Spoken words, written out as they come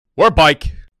We're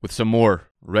bike with some more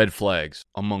red flags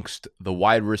amongst the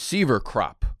wide receiver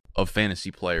crop of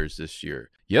fantasy players this year.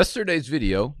 Yesterday's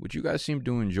video, which you guys seem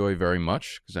to enjoy very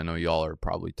much, because I know y'all are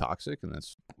probably toxic, and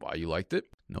that's why you liked it.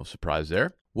 No surprise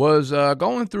there. Was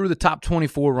going through the top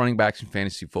 24 running backs in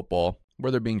fantasy football,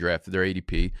 where they're being drafted, their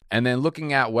ADP, and then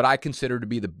looking at what I consider to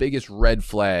be the biggest red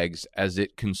flags as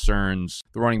it concerns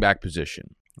the running back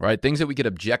position. Right? Things that we could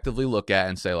objectively look at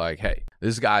and say like, hey,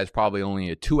 this guy is probably only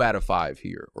a 2 out of 5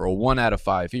 here or a 1 out of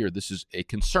 5 here. This is a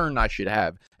concern I should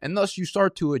have. And thus you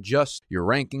start to adjust your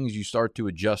rankings. You start to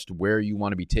adjust where you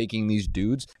want to be taking these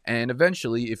dudes. And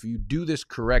eventually, if you do this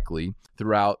correctly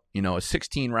throughout, a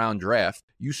 16-round draft,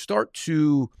 you start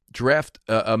to draft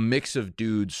a mix of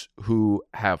dudes who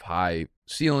have high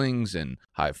ceilings and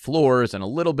high floors and a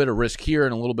little bit of risk here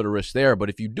and a little bit of risk there. But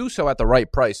if you do so at the right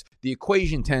price, the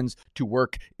equation tends to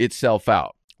work itself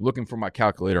out. Looking for my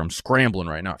calculator. I'm scrambling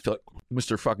right now. I feel like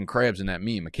Mr. fucking Krabs in that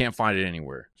meme. I can't find it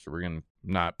anywhere. So we're going to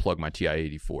not plug my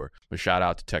TI-84. But shout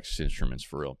out to Texas Instruments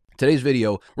for real. Today's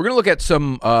video, we're going to look at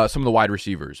some of the wide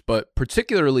receivers, but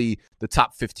particularly the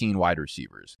top 15 wide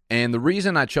receivers. And the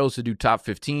reason I chose to do top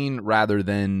 15 rather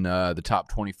than the top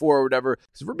 24 or whatever,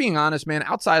 because if we're being honest, man,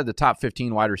 outside of the top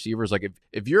 15 wide receivers, like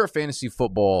if you're a fantasy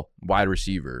football wide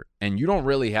receiver and you don't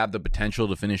really have the potential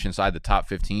to finish inside the top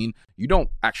 15, you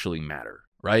don't actually matter.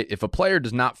 Right? If a player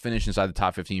does not finish inside the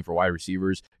top 15 for wide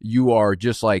receivers, you are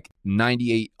just like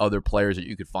 98 other players that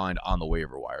you could find on the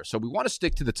waiver wire. So we want to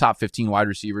stick to the top 15 wide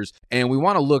receivers, and we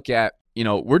want to look at,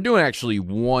 we're doing actually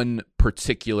one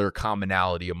particular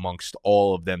commonality amongst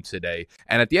all of them today.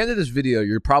 And at the end of this video,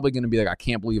 you're probably going to be like, I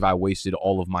can't believe I wasted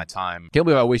all of my time. Can't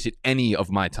believe I wasted any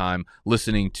of my time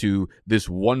listening to this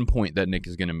one point that Nick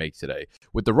is going to make today.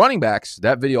 With the running backs,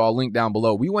 that video I'll link down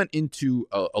below, we went into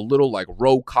a little like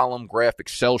row column graph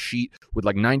Excel sheet with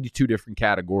like 92 different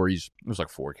categories. It was like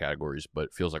 4 categories, but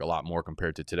it feels like a lot more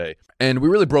compared to today. And we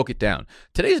really broke it down.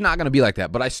 Today's not going to be like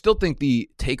that, but I still think the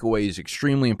takeaway is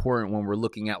extremely important when we're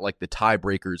looking at like the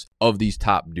tiebreakers of these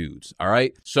top dudes. All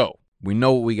right. So we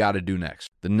know what we got to do next.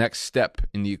 The next step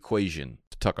in the equation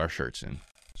to tuck our shirts in.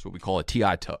 That's what we call a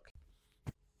TI tuck.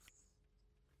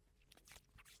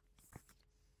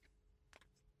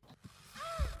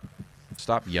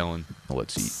 Stop yelling.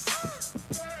 Let's eat.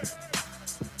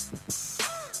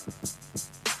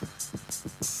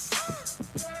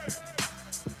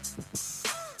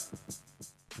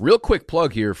 Real quick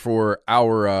plug here for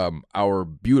our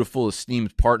beautiful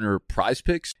esteemed partner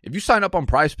PrizePicks. If you sign up on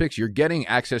PrizePicks, you're getting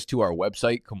access to our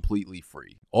website completely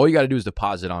free. All you got to do is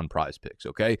deposit on PrizePicks,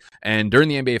 okay? And during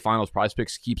the NBA Finals,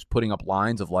 PrizePicks keeps putting up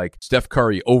lines of like Steph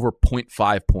Curry over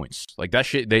 0.5 points. Like that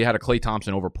shit, they had a Klay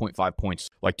Thompson over 0.5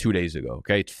 points like 2 days ago,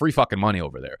 okay? It's free fucking money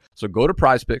over there. So go to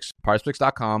PrizePicks,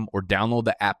 prizepicks.com, or download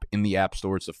the app in the App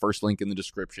Store. It's the first link in the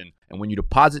description. And when you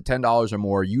deposit $10 or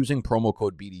more using promo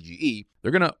code BDGE,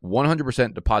 they're going to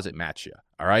 100% deposit match you.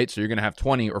 All right. So you're going to have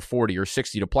 20 or 40 or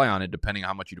 60 to play on it, depending on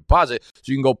how much you deposit.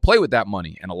 So you can go play with that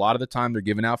money. And a lot of the time they're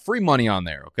giving out free money on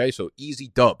there. Okay. So easy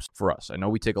dubs for us. I know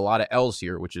we take a lot of L's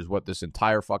here, which is what this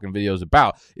entire fucking video is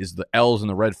about, is the L's and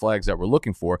the red flags that we're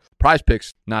looking for.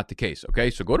 PrizePicks, not the case. Okay.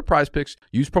 So go to PrizePicks,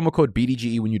 use promo code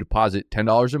BDGE when you deposit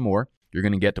 $10 or more. You're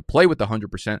going to get to play with the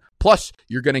 100%. Plus,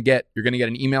 you're going to get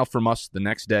an email from us the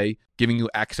next day giving you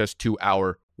access to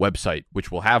our website,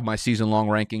 which will have my season-long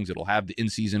rankings. It'll have the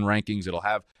in-season rankings. It'll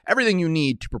have everything you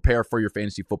need to prepare for your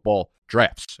fantasy football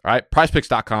drafts. All right,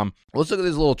 prizepicks.com. Let's look at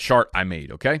this little chart I made,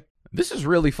 okay? This is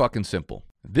really fucking simple.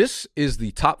 This is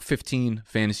the top 15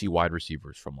 fantasy wide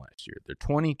receivers from last year. They're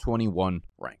 2021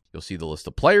 ranked. You'll see the list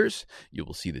of players, you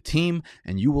will see the team,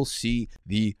 and you will see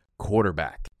the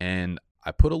quarterback. And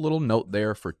I put a little note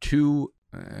there for two.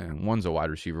 One's a wide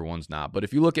receiver, one's not. But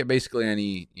if you look at basically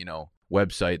any,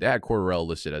 website, they had Cordarrelle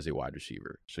listed as a wide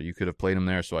receiver. So you could have played him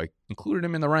there. So I included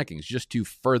him in the rankings just to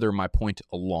further my point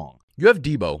along. You have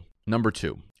Debo, number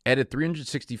 2, added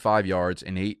 365 yards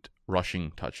and 8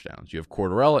 rushing touchdowns. You have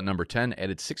Cordarrelle at number 10,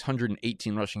 added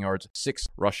 618 rushing yards, 6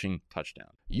 rushing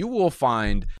touchdowns. You will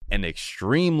find an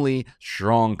extremely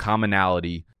strong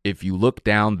commonality if you look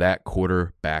down that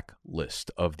quarterback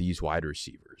list of these wide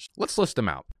receivers. Let's list them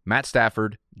out. Matt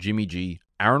Stafford, Jimmy G,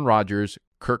 Aaron Rodgers,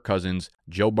 Kirk Cousins,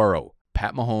 Joe Burrow,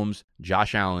 Pat Mahomes,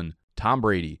 Josh Allen, Tom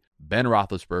Brady, Ben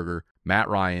Roethlisberger, Matt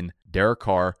Ryan, Derek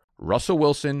Carr, Russell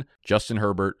Wilson, Justin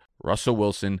Herbert, Russell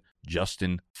Wilson,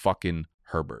 Justin fucking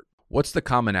Herbert. What's the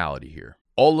commonality here?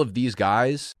 All of these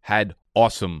guys had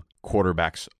awesome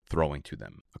quarterbacks throwing to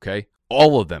them, okay?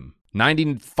 All of them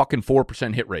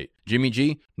 94% hit rate. Jimmy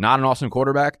G, not an awesome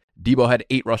quarterback. Debo had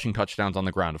 8 rushing touchdowns on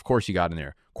the ground. Of course he got in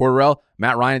there. Cordarrelle,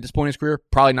 Matt Ryan at this point in his career,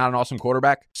 probably not an awesome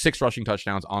quarterback. 6 rushing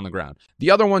touchdowns on the ground.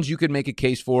 The other ones you could make a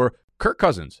case for, Kirk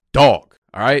Cousins, dog.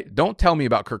 All right, don't tell me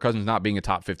about Kirk Cousins not being a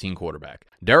top 15 quarterback.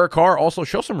 Derek Carr, also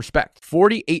show some respect.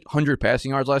 4,800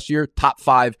 passing yards last year, top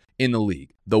 5 in the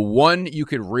league. The one you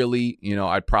could really,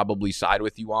 I'd probably side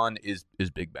with you on is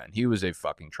Big Ben. He was a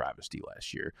fucking travesty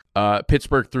last year.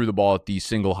 Pittsburgh threw the ball at the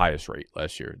single highest rate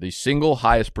last year. The single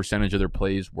highest percentage of their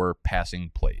plays were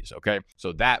passing plays, okay?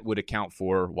 So that would account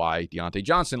for why Deontay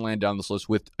Johnson landed on this list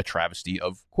with a travesty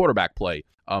of quarterback play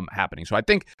happening. So I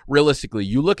think realistically,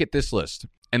 you look at this list,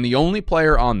 and the only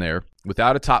player on there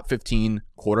without a top 15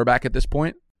 quarterback at this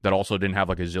point that also didn't have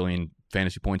like a zillion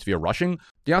fantasy points via rushing,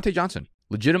 Deontay Johnson.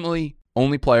 Legitimately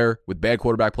only player with bad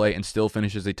quarterback play and still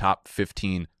finishes a top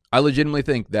 15. I legitimately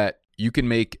think that you can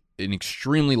make an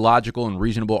extremely logical and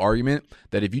reasonable argument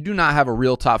that if you do not have a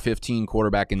real top 15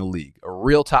 quarterback in the league, a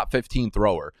real top 15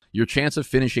 thrower, your chance of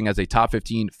finishing as a top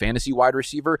 15 fantasy wide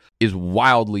receiver is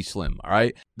wildly slim, all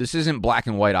right? This isn't black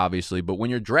and white, obviously, but when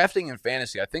you're drafting in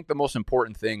fantasy, I think the most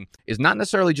important thing is not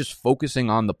necessarily just focusing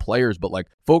on the players, but like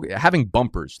having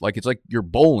bumpers. Like it's like you're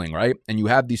bowling, right? And you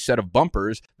have these set of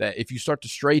bumpers that if you start to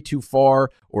stray too far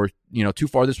or too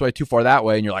far this way, too far that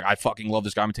way, and you're like, I fucking love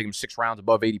this guy, I'm gonna take him 6 rounds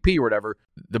above ADP or whatever.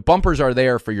 The bumpers are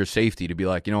there for your safety to be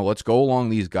like, let's go along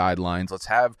these guidelines. Let's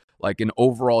have like an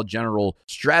overall general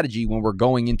strategy when we're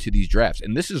going into these drafts.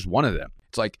 And this is one of them.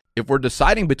 It's like, if we're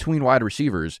deciding between wide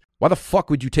receivers, why the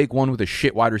fuck would you take one with a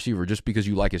shit wide receiver just because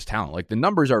you like his talent? Like the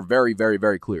numbers are very, very,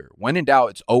 very clear. When in doubt,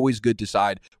 it's always good to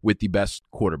side with the best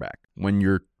quarterback when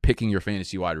you're picking your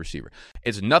fantasy wide receiver.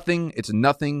 It's nothing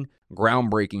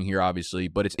groundbreaking here, obviously,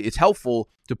 but it's helpful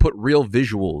to put real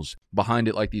visuals behind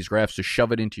it like these graphs to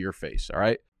shove it into your face, all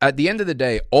right? At the end of the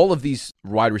day, all of these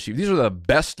wide receivers, these are the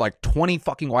best like 20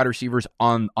 fucking wide receivers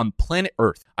on planet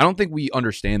Earth. I don't think we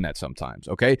understand that sometimes,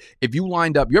 okay? If you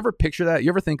lined up, you ever picture that? You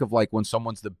ever think of like when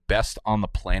someone's the best on the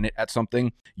planet at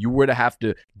something, you were to have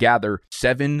to gather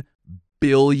 7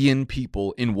 billion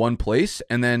people in one place,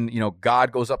 and then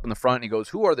God goes up in the front and he goes,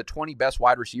 who are the 20 best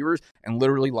wide receivers? And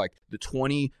literally like the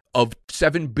 20 of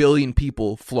 7 billion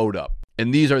people float up,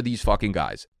 and these are these fucking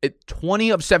guys. 20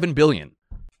 of 7 billion.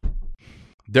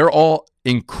 They're all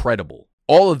incredible.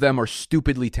 All of them are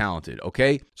stupidly talented,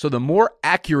 okay? So the more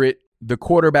accurate the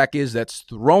quarterback is that's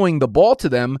throwing the ball to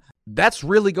them, that's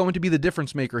really going to be the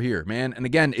difference maker here, man. And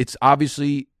again, it's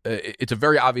obviously, it's a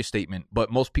very obvious statement, but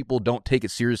most people don't take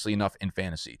it seriously enough in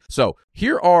fantasy. So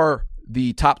here are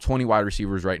the top 20 wide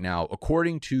receivers right now,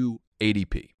 according to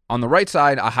ADP. On the right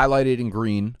side, I highlighted in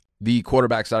green the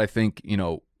quarterbacks that I think,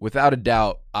 without a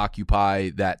doubt, occupy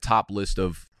that top list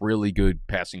of really good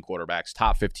passing quarterbacks,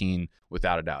 top 15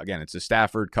 without a doubt. Again, it's the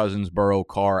Stafford, Cousins, Burrow,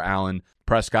 Carr, Allen,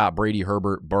 Prescott, Brady,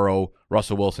 Herbert, Burrow,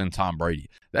 Russell Wilson, Tom Brady.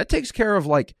 That takes care of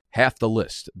like half the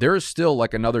list. There is still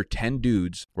like another 10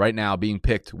 dudes right now being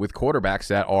picked with quarterbacks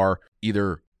that are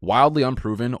either wildly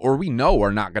unproven or we know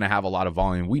are not going to have a lot of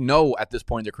volume. We know at this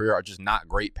point in their career are just not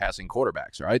great passing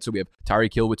quarterbacks, all right? So we have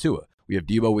Tyreek Hill with Tua. We have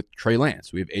Debo with Trey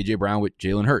Lance. We have A.J. Brown with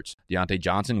Jalen Hurts. Deontay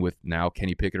Johnson with now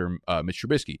Kenny Pickett or Mitch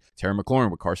Trubisky. Terry McLaurin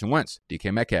with Carson Wentz.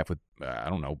 DK Metcalf with,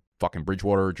 fucking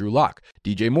Bridgewater or Drew Lock.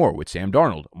 DJ Moore with Sam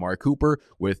Darnold. Amari Cooper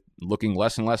with looking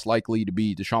less and less likely to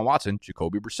be Deshaun Watson,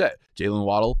 Jacoby Brissett. Jalen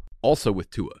Waddle also with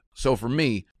Tua. So for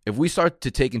me, if we start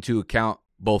to take into account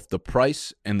both the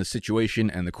price and the situation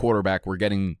and the quarterback we're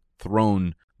getting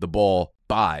thrown the ball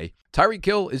by, Tyreek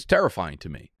Hill is terrifying to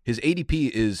me. His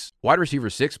ADP is wide receiver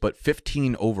 6, but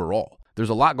 15 overall. There's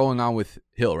a lot going on with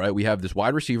Hill, right? We have this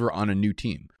wide receiver on a new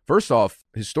team. First off,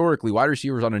 historically, wide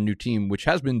receivers on a new team, which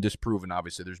has been disproven,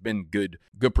 obviously. There's been good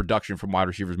production from wide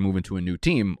receivers moving to a new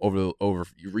team over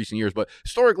recent years, but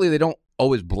historically, they don't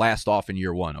always blast off in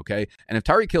year one, okay? And if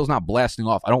Tyreek Hill's not blasting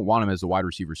off, I don't want him as the wide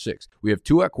receiver 6. We have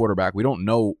Tua at quarterback. We don't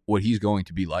know what he's going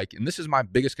to be like, and this is my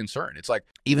biggest concern. It's like,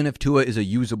 even if Tua is a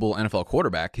usable NFL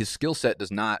quarterback, his skill set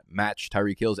does not match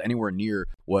Tyreek Hill's anywhere near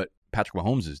what Patrick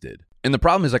Mahomes' did. And the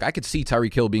problem is, like, I could see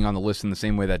Tyreek Hill being on the list in the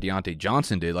same way that Deontay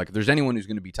Johnson did. Like, if there's anyone who's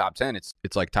going to be top 10,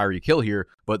 it's like Tyreek Hill here,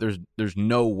 but there's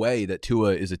no way that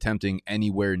Tua is attempting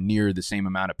anywhere near the same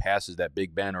amount of passes that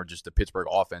Big Ben or just the Pittsburgh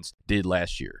offense did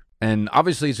last year. And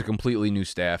obviously, it's a completely new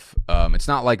staff. It's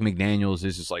not like McDaniels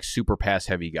is this like super pass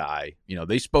heavy guy.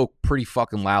 They spoke pretty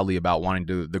fucking loudly about wanting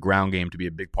the ground game to be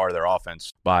a big part of their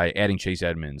offense by adding Chase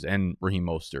Edmonds and Raheem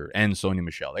Mostert and Sony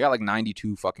Michel. They got like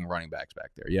 92 fucking running backs back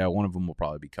there. Yeah, one of them will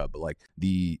probably be cut, but like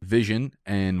the vision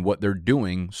and what they're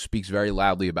doing speaks very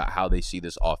loudly about how they see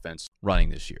this offense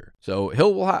running this year. So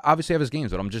Hill will obviously have his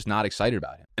games, but I'm just not excited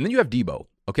about him. And then you have Debo.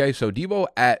 Okay, so Debo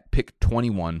at pick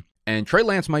 21. And Trey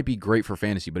Lance might be great for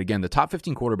fantasy, but again, the top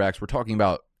 15 quarterbacks, we're talking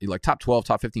about like top 12,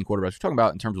 top 15 quarterbacks, we're talking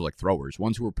about in terms of like throwers,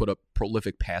 ones who will put up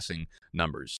prolific passing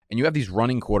numbers. And you have these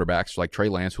running quarterbacks like Trey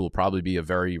Lance, who will probably be a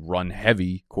very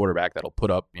run-heavy quarterback that'll put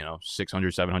up,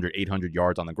 600, 700, 800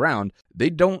 yards on the ground.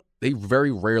 They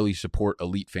very rarely support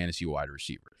elite fantasy wide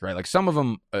receivers, right? Like some of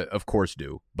them, of course,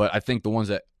 do. But I think the ones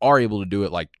that are able to do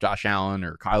it, like Josh Allen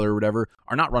or Kyler or whatever,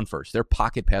 are not run first. They're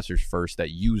pocket passers first that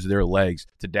use their legs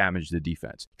to damage the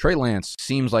defense. Trey Lance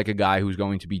seems like a guy who's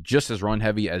going to be just as run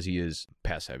heavy as he is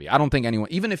pass heavy. I don't think anyone,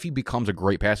 even if he becomes a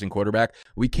great passing quarterback,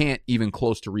 we can't even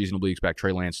close to reasonably expect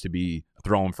Trey Lance to be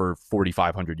throwing for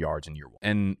 4,500 yards in year one.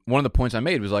 And one of the points I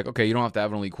made was like, okay, you don't have to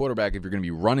have an elite quarterback if you're going to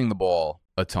be running the ball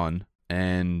a ton.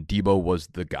 And Debo was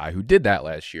the guy who did that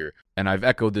last year. And I've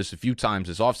echoed this a few times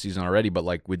this offseason already, but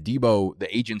like with Debo,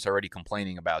 the agent's already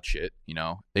complaining about shit,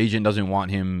 The agent doesn't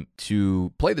want him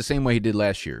to play the same way he did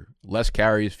last year. Less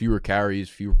carries,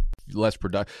 less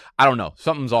production. I don't know.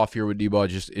 Something's off here with Debo.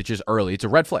 It's just early. It's a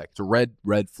red flag. It's a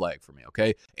red flag for me,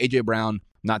 okay? A.J. Brown,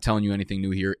 not telling you anything new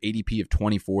here. ADP of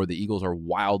 24. The Eagles are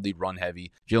wildly run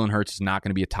heavy. Jalen Hurts is not going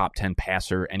to be a top 10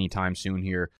 passer anytime soon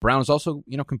here. Brown is also,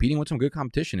 competing with some good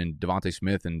competition in Devontae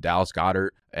Smith and Dallas Goedert.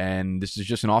 And this is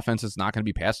just an offense that's not going to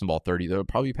be passing the ball 30. They'll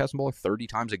probably be passing the ball like 30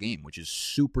 times a game, which is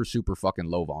super, super fucking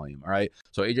low volume. All right.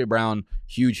 So A.J. Brown,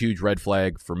 huge red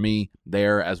flag for me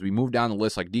there. As we move down the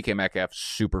list, like DK Metcalf,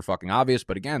 super fucking obvious.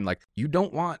 But again, like you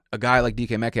don't want a guy like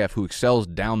DK Metcalf who excels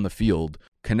down the field,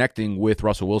 connecting with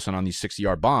Russell Wilson on these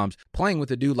 60-yard bombs, playing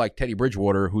with a dude like Teddy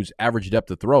Bridgewater, whose average depth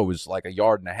of throw is like 1.5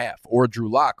 yards, or Drew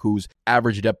Lock, whose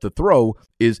average depth of throw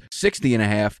is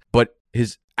 60.5, but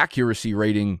his accuracy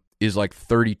rating is like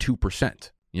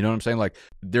 32%. You know what I'm saying? Like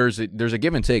there's a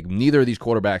give and take. Neither of these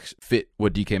quarterbacks fit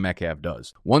what DK Metcalf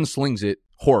does. One slings it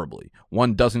horribly.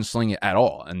 One doesn't sling it at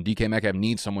all. And DK Metcalf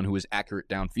needs someone who is accurate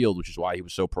downfield, which is why he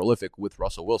was so prolific with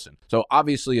Russell Wilson. So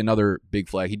obviously another big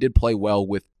flag. He did play well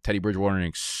with Teddy Bridgewater in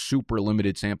a super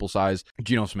limited sample size.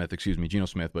 Geno Smith,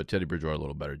 but Teddy Bridgewater a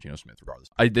little better. Geno Smith regardless.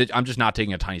 I'm just not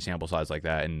taking a tiny sample size like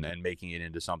that and making it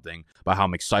into something about how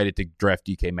I'm excited to draft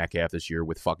DK Metcalf this year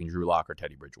with fucking Drew Lock or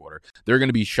Teddy Bridgewater. They're going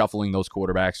to be shuffling those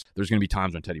quarterbacks. There's going to be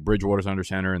times when Teddy Bridgewater's under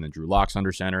center and then Drew Lock's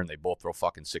under center and they both throw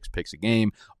fucking 6 picks a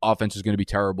game. Offense is going to be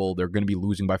terrible. They're going to be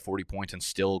losing by 40 points and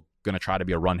still going to try to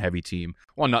be a run-heavy team.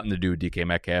 Well, nothing to do with DK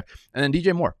Metcalf. And then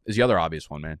DJ Moore is the other obvious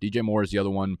one, man. DJ Moore is the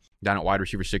other one down at wide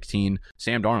receiver 16.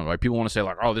 Sam Darnold, right? People want to say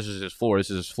like, oh, this is his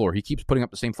floor. He keeps putting up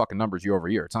the same fucking numbers year over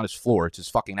year. It's not his floor. It's his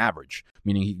fucking average,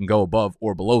 meaning he can go above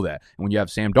or below that. And when you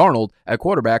have Sam Darnold at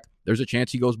quarterback, there's a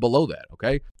chance he goes below that,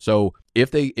 okay? So if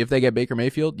they get Baker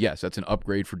Mayfield, yes, that's an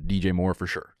upgrade for DJ Moore for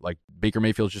sure. Like Baker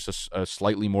Mayfield's just a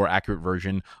slightly more accurate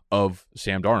version of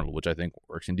Sam Darnold, which I think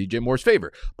works in DJ Moore's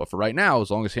favor. But for right now, as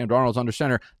long as Sam Darnold's under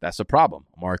center, that's a problem.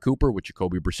 Amari Cooper with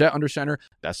Jacoby Brissett under center,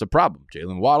 that's a problem.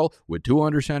 Jalen Waddle with Tua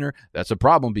under center, that's a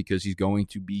problem because he's going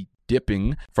to be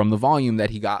dipping from the volume that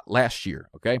he got last year,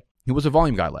 okay? He was a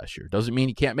volume guy last year. Doesn't mean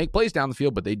he can't make plays down the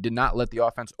field, but they did not let the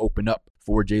offense open up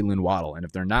for Jalen Waddle. And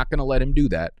if they're not going to let him do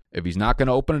that, if he's not going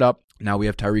to open it up, now we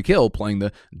have Tyreek Hill playing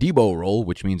the Debo role,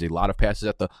 which means a lot of passes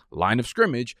at the line of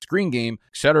scrimmage, screen game,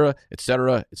 etc.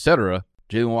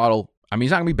 Jalen Waddle, I mean,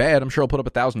 he's not going to be bad. I'm sure he'll put up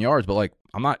 1,000 yards, but like,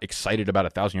 I'm not excited about a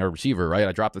 1,000-yard receiver, right?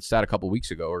 I dropped the stat a couple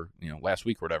weeks ago or, last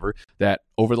week or whatever, that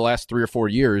over the last 3 or 4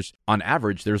 years, on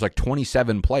average, there's like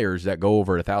 27 players that go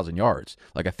over 1,000 yards.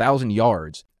 Like 1,000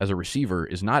 yards as a receiver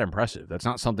is not impressive. That's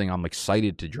not something I'm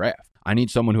excited to draft. I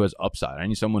need someone who has upside. I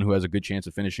need someone who has a good chance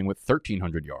of finishing with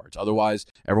 1,300 yards. Otherwise,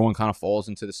 everyone kind of falls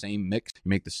into the same mix. You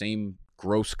make the same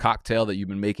gross cocktail that you've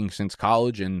been making since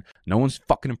college, and no one's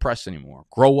fucking impressed anymore.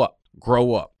 Grow up.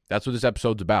 That's what this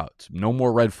episode's about. It's no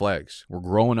more red flags. We're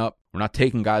growing up. We're not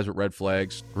taking guys with red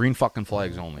flags. Green fucking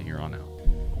flags only here on out.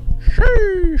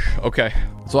 Sheesh. Okay,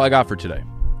 that's all I got for today.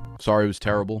 Sorry it was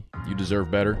terrible. You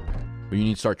deserve better. But you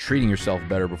need to start treating yourself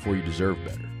better before you deserve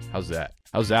better. How's that?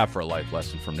 How's that for a life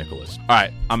lesson from Nicholas? All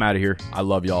right, I'm out of here. I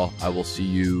love y'all. I will see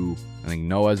you. I think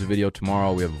Noah has a video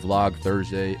tomorrow. We have a vlog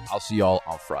Thursday. I'll see y'all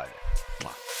on Friday.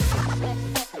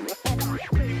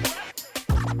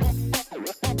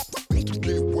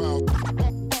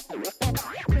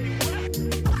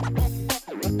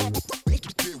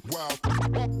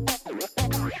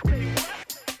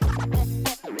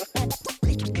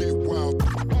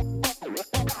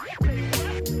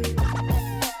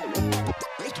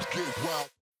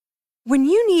 When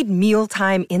you need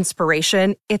mealtime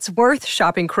inspiration, it's worth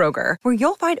shopping Kroger, where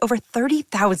you'll find over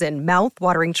 30,000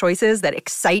 mouth-watering choices that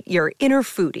excite your inner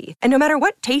foodie. And no matter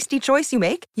what tasty choice you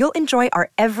make, you'll enjoy our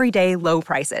everyday low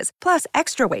prices, plus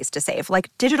extra ways to save,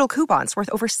 like digital coupons worth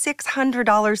over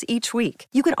 $600 each week.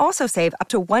 You can also save up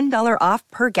to $1 off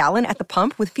per gallon at the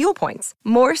pump with fuel points.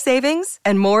 More savings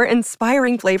and more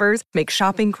inspiring flavors make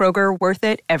shopping Kroger worth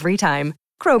it every time.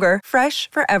 Kroger, fresh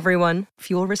for everyone.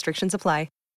 Fuel restrictions apply.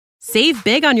 Save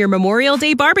big on your Memorial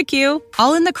Day barbecue,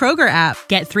 all in the Kroger app.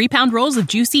 Get 3-pound rolls of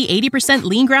juicy 80%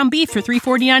 lean ground beef for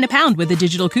 $3.49 a pound with a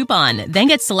digital coupon. Then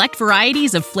get select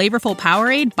varieties of flavorful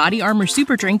Powerade, Body Armor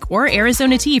Super Drink, or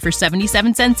Arizona tea for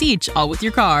 77 cents each, all with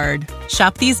your card.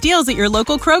 Shop these deals at your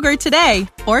local Kroger today,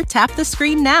 or tap the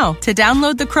screen now to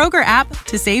download the Kroger app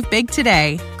to save big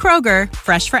today. Kroger,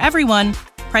 fresh for everyone.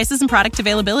 Prices and product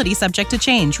availability subject to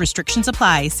change. Restrictions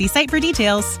apply. See site for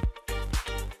details.